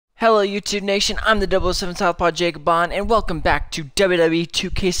Hello YouTube Nation, I'm the 007 Southpaw Jacob Bond, and welcome back to WWE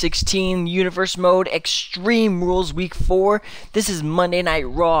 2K16 Universe Mode Extreme Rules Week 4. This is Monday Night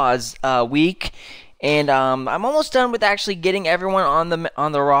Raw's week, and I'm almost done with actually getting everyone on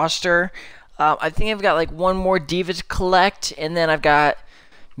the roster. I think I've got like one more diva to collect, and then I've got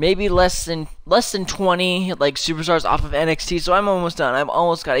maybe less than 20 like superstars off of NXT, so I'm almost done. I've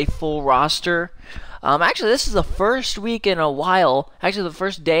almost got a full roster. Actually, this is the first week in a while, actually the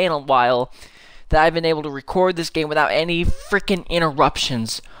first day in a while, that I've been able to record this game without any freaking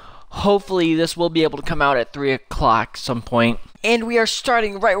interruptions. Hopefully, this will be able to come out at 3 o'clock some point. And we are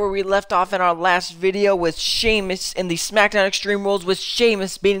starting right where we left off in our last video with Sheamus in the SmackDown Extreme Rules, with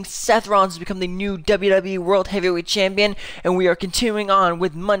Sheamus beating Seth Rollins to become the new WWE World Heavyweight Champion. And we are continuing on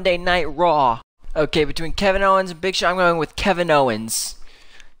with Monday Night Raw. Okay, between Kevin Owens and Big Show, I'm going with Kevin Owens.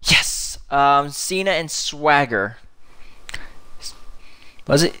 Yes! Cena and Swagger.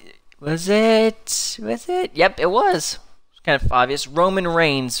 Was it? Yep, it was. It's kind of obvious. Roman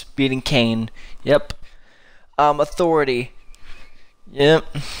Reigns beating Kane. Yep. Authority. Yep.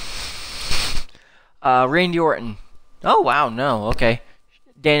 Randy Orton. Oh, wow, no, okay.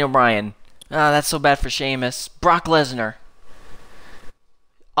 Daniel Bryan. That's so bad for Sheamus. Brock Lesnar.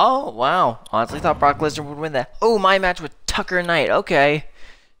 Oh, wow. Honestly thought Brock Lesnar would win that. Oh, my match with Tucker Knight. Okay.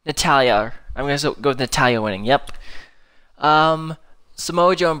 Natalya. I'm going to go with Natalya winning. Yep.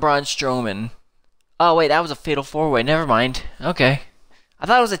 Samoa Joe and Braun Strowman. Oh, wait, that was a fatal four-way. Never mind. Okay. I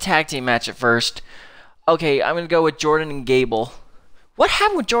thought it was a tag team match at first. Okay, I'm going to go with Jordan and Gable. What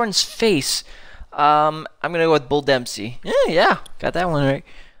happened with Jordan's face? I'm going to go with Bull Dempsey. Yeah, got that one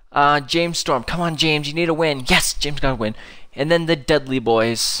right. James Storm. Come on, James, you need a win. Yes, James got a win. And then the Dudley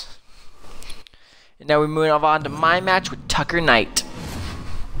Boys. And now we're moving on to my match with Tucker Knight.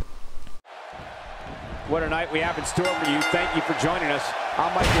 What a night we have in store for you. Thank you for joining us.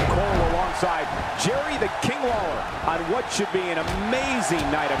 I'm Michael Cole alongside Jerry the King Lawler on what should be an amazing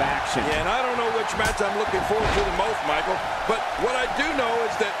night of action. Yeah, and I don't know which match I'm looking forward to the most, Michael, but what I do know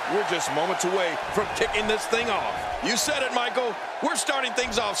is that we're just moments away from kicking this thing off. You said it, Michael. We're starting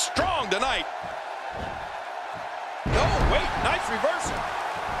things off strong tonight. No, wait, nice reversal.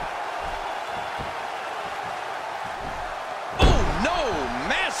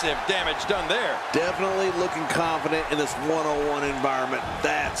 Massive damage done there. Definitely looking confident in this one-on-one environment.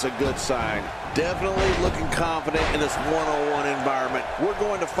 That's a good sign. Definitely looking confident in this one-on-one environment. We're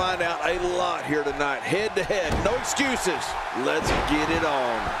going to find out a lot here tonight. Head-to-head, no excuses. Let's get it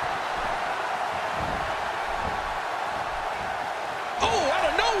on. Oh, out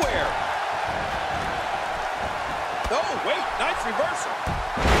of nowhere. Oh, wait, nice reversal.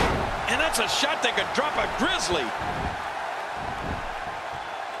 And that's a shot that could drop a Grizzly.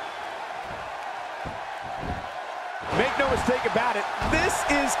 Make no mistake about it, this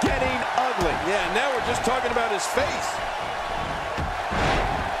is getting ugly. Yeah, now we're just talking about his face.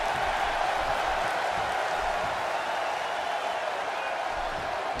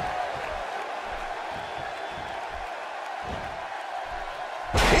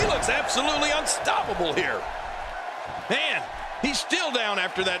 He looks absolutely unstoppable here. Man, he's still down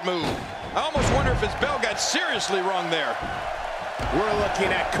after that move. I almost wonder if his bell got seriously wrong there. We're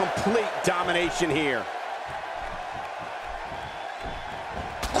looking at complete domination here.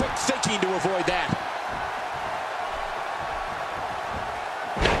 Quick thinking to avoid that.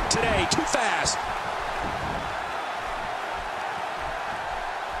 Not today, too fast.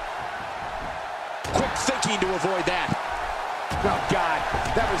 Quick thinking to avoid that. Oh, God,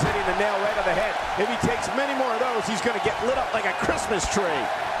 that was hitting the nail right on the head. If he takes many more of those, he's going to get lit up like a Christmas tree.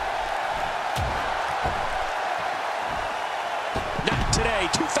 Not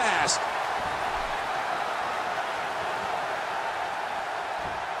today, too fast.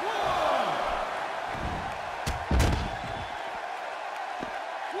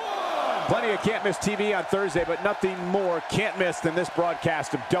 Plenty of can't miss TV on Thursday, but nothing more can't miss than this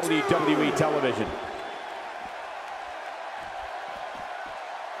broadcast of WWE television.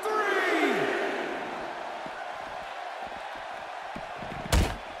 3.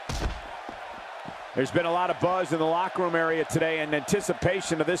 There's been a lot of buzz in the locker room area today in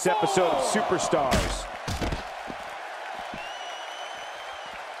anticipation of this episode of Superstars.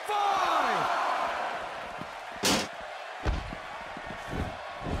 5.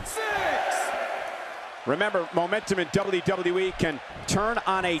 6. Remember, momentum in WWE can turn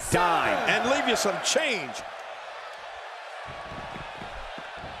on a dime. And leave you some change.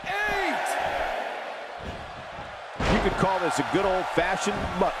 8. You could call this a good old-fashioned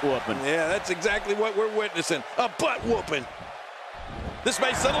butt whooping. Yeah, that's exactly what we're witnessing. A butt whooping. This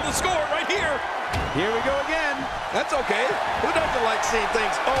may settle the score right here. Here we go again. That's okay. Who doesn't like seeing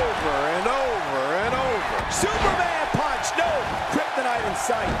things over and over and over? Superman punch. No. Kryptonite in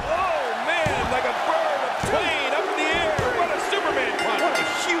sight. Oh, man, like a bird, a plane up in the air. What a Superman punch. What a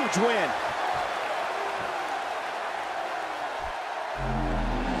huge win.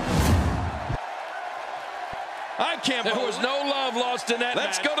 I can't believe there was no love lost in that.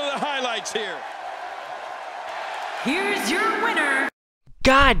 Let's go to the highlights here. Here's your winner.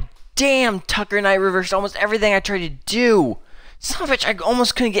 God damn, Tucker Knight reversed almost everything I tried to do. Son of a bitch, I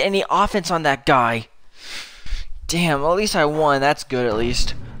almost couldn't get any offense on that guy. Damn, well, at least I won. That's good, at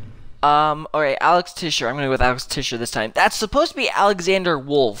least. Alright, Alex Tischer. I'm going to go with Alex Tischer this time. That's supposed to be Alexander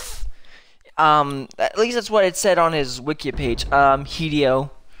Wolf. At least that's what it said on his wiki page. Hideo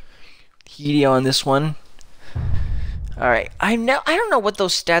on this one. Alright, I don't know what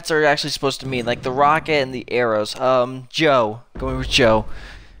those stats are actually supposed to mean, like the rocket and the arrows. Joe. Going with Joe.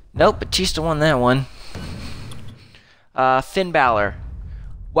 Nope, Batista won that one. Finn Balor.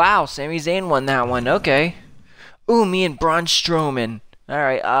 Wow, Sami Zayn won that one. Okay. Ooh, me and Braun Strowman.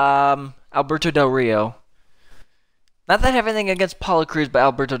 Alright, Alberto Del Rio. Not that I have anything against Apollo Crews, but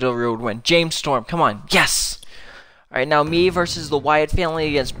Alberto Del Rio would win. James Storm, come on. Yes! Alright, now me versus the Wyatt family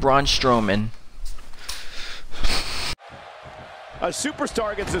against Braun Strowman. A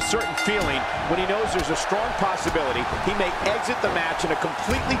superstar gets a certain feeling when he knows there's a strong possibility he may exit the match in a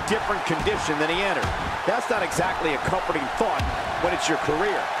completely different condition than he entered. That's not exactly a comforting thought when it's your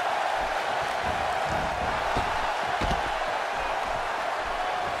career.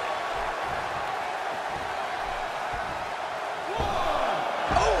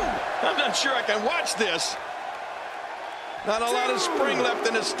 Oh, I'm not sure I can watch this. Not a lot of spring left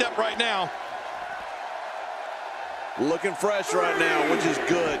in his step right now. Looking fresh right now, which is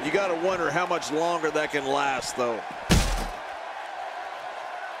good. You got to wonder how much longer that can last, though.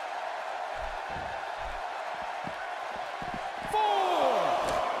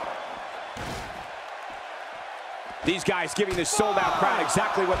 These guys giving this sold-out crowd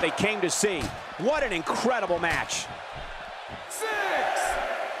exactly what they came to see. What an incredible match. 6.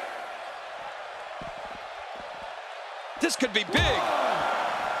 This could be big.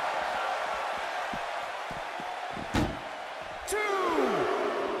 2.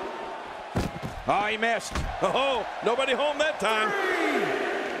 Oh, he missed. Oh, nobody home that time. 3.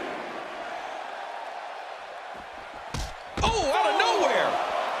 Oh, out of nowhere.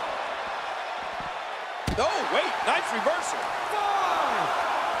 Oh, wait, nice reversal.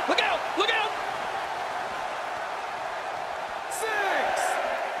 5. Look out, look out. 6.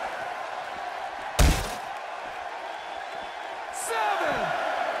 7.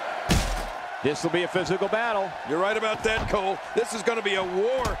 This will be a physical battle. You're right about that, Cole. This is going to be a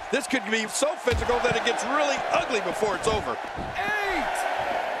war. This could be so physical that it gets really ugly before it's over. 8.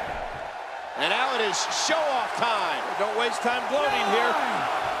 And now it is show-off time. Don't waste time gloating here.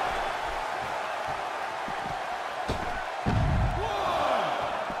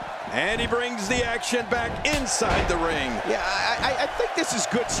 1. And he brings the action back inside the ring. Yeah, I think this is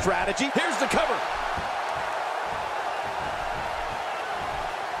good strategy. Here's the cover.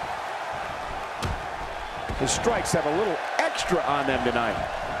 His strikes have a little extra on them tonight.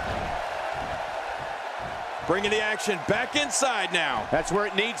 Bringing the action back inside now. That's where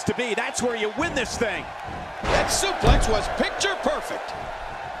it needs to be. That's where you win this thing. That suplex was picture perfect.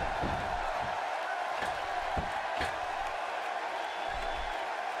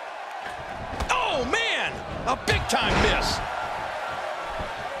 Oh, man! A big-time miss.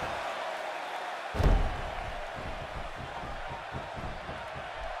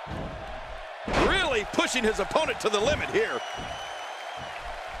 Really pushing his opponent to the limit here.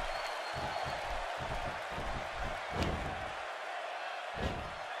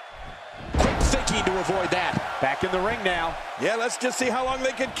 Quick thinking to avoid that. Back in the ring now. Yeah, let's just see how long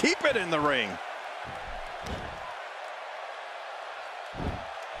they can keep it in the ring.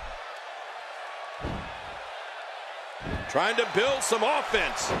 Trying to build some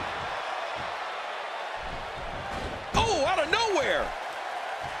offense. Oh, out of nowhere.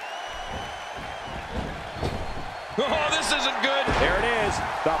 Oh, this isn't good. There it is,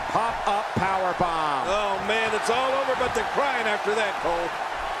 the pop-up power bomb. Oh, man, it's all over but the crying after that, Cole.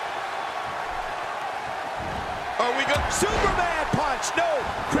 Are we good? Superman punch, no,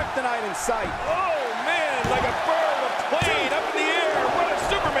 kryptonite in sight. Oh, man, like a bird, a plane up in the air. What a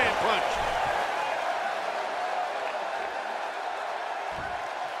Superman punch.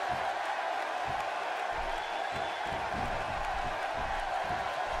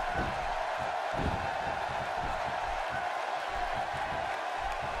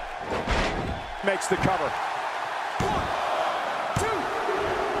 Makes the cover. 1, 2.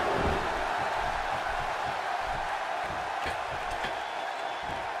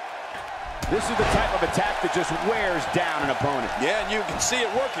 This is the type of attack that just wears down an opponent. Yeah, and you can see it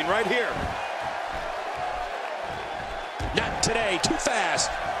working right here. Not today, too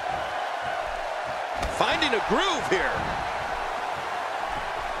fast. Finding a groove here.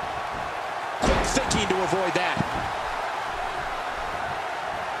 Quick thinking to avoid that.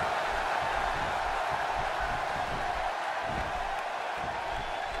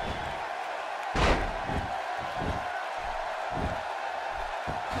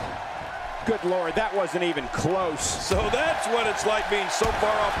 Good Lord, that wasn't even close. So that's what it's like being so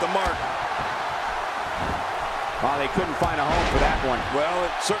far off the mark. Oh, they couldn't find a home for that one. Well,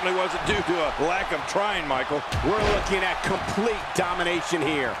 it certainly wasn't due to a lack of trying, Michael. We're looking at complete domination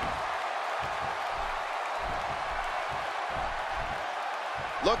here.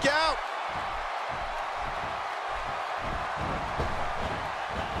 Look out!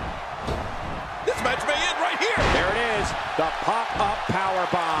 This match may end right here. There it is, the pop-up power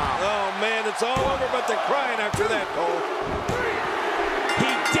bomb. Oh, man, it's all over, but they're crying after that, Cole.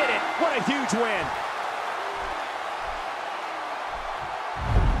 He did it. What a huge win.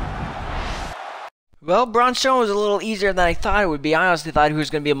 Well, Braun Strowman was a little easier than I thought it would be. I honestly thought he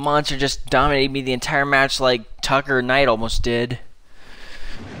was going to be a monster, just dominating me the entire match like Tucker Knight almost did.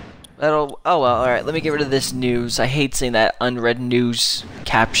 Oh well, alright, let me get rid of this news. I hate seeing that unread news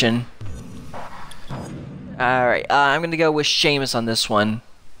caption. Alright, I'm going to go with Sheamus on this one.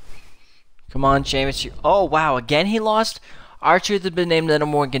 Come on, Sheamus. Oh, wow, again he lost? R-Truth has been named the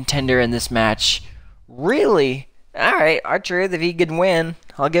 #1 contender in this match. Really? Alright, R-Truth, if he can win,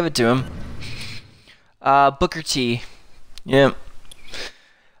 I'll give it to him. Booker T. Yep.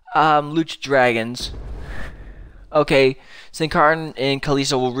 Lucha Dragons. Okay, Sin Cara and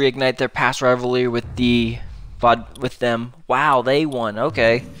Kalisto will reignite their past rivalry with them. Wow, they won.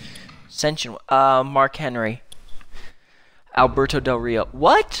 Okay. Ascension. Mark Henry. Alberto Del Rio.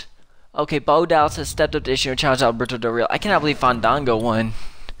 What? Okay, Bo Dallas has stepped up to issue a challenge to Alberto Del Rio. I cannot believe Fandango won.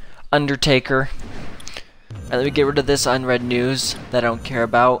 Undertaker. Alright, let me get rid of this unread news that I don't care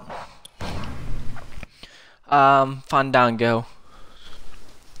about. Fandango.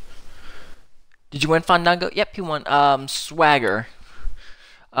 Did you win Fandango? Yep, he won. Swagger.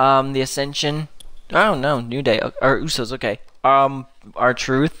 The Ascension. Oh no, New Day. Or Usos, okay.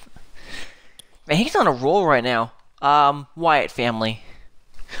 R-Truth. Man, he's on a roll right now. Wyatt family.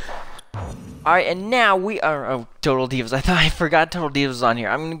 Alright, and now we are... Oh, Total Divas. I forgot Total Divas was on here.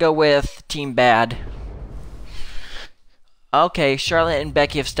 I'm gonna go with Team Bad. Okay, Charlotte and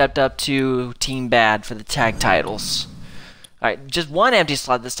Becky have stepped up to Team Bad for the tag titles. Alright, just one empty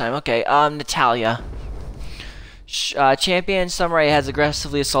slot this time. Okay, Natalya. Champion Samurai has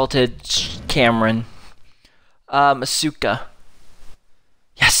aggressively assaulted Cameron. Asuka.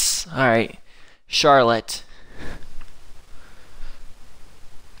 Yes, alright. Charlotte.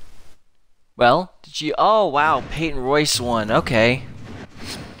 Well, did she... Oh, wow, Peyton Royce won. Okay.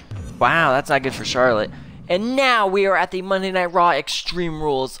 Wow, that's not good for Charlotte. And now we are at the Monday Night Raw Extreme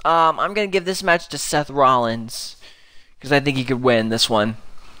Rules. I'm going to give this match to Seth Rollins. Because I think he could win this one.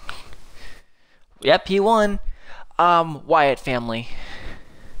 Yep, he won. Wyatt family.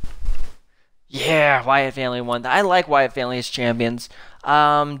 Yeah, Wyatt family won. I like Wyatt family as champions.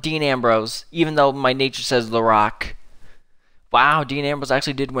 Dean Ambrose. Even though my nature says The Rock. Wow, Dean Ambrose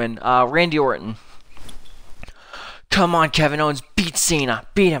actually did win. Randy Orton. Come on, Kevin Owens. Beat Cena.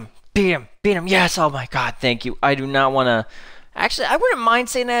 Beat him. Beat him. Beat him. Yes. Oh my god. Thank you. I do not want to... Actually, I wouldn't mind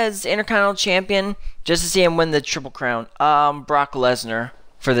Cena as Intercontinental Champion. Just to see him win the Triple Crown. Brock Lesnar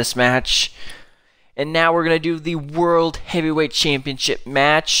for this match. And now we're going to do the World Heavyweight Championship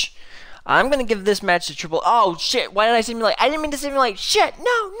match. I'm going to give this match to Triple... Oh, shit. Why did I simulate? I didn't mean to simulate. Shit.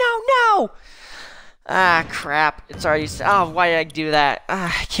 No, no, no. Ah, crap. It's already... Oh, why did I do that?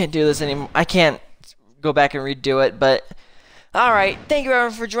 I can't do this anymore. I can't go back and redo it, but... Alright, thank you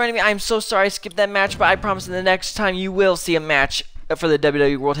everyone for joining me. I'm so sorry I skipped that match, but I promise the next time you will see a match for the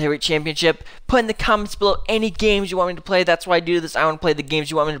WWE World Heavyweight Championship. Put in the comments below any games you want me to play. That's why I do this. I want to play the games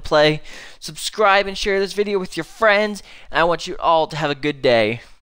you want me to play. Subscribe and share this video with your friends. And I want you all to have a good day.